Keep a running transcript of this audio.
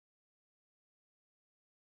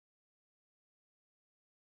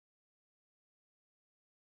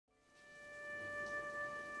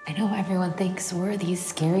I know everyone thinks we're these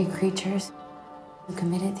scary creatures who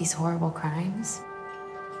committed these horrible crimes,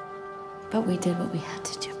 but we did what we had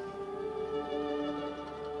to do.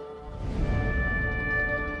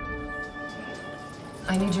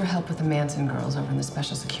 I need your help with the Manson girls over in the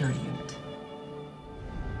Special Security Unit.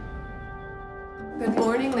 Good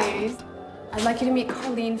morning, ladies. I'd like you to meet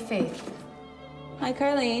Carlene Faith. Hi,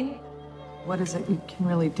 Carlene. What is it you can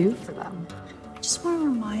really do for them? I just want to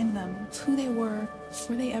remind them of who they were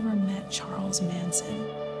before they ever met Charles Manson.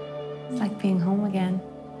 It's like being home again.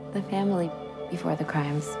 The family before the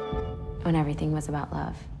crimes, when everything was about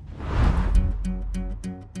love.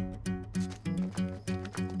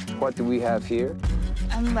 What do we have here?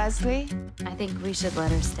 I'm Leslie. I think we should let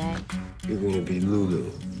her stay. You're gonna be Lulu.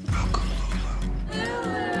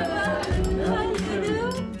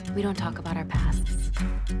 We don't talk about our pasts.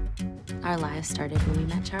 Our lives started when we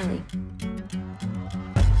met Charlie.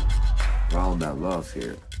 We're all about love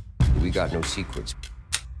here. We got no secrets.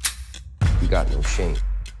 We got no shame.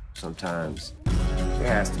 Sometimes there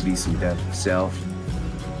has to be some death of self,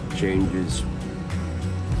 changes,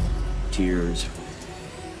 tears.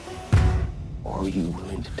 Or are you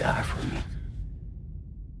willing to die for me?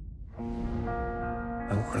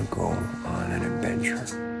 I want to go on an adventure.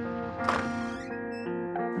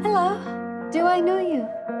 Hello. Do I know you?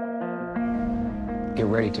 Get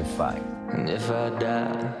ready to fight. And if I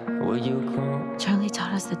die, will you come? Charlie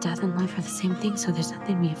taught us that death and life are the same thing, so there's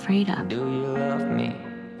nothing to be afraid of. Do you love me?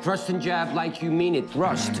 Thrust and jab like you mean it.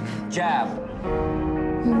 Thrust, jab.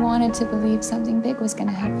 We wanted to believe something big was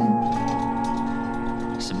gonna happen.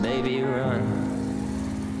 So baby,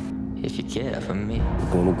 run. If you care for me.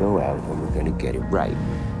 We're gonna go out and we're gonna get it right.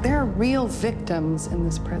 There are real victims in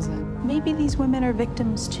this prison. Maybe these women are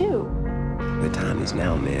victims too. The time is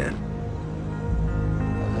now, man.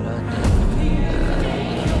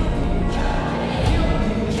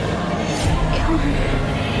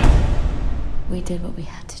 We did what we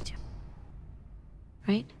had to do.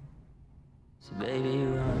 Right? So baby,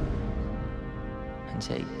 run. And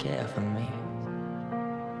take care for me.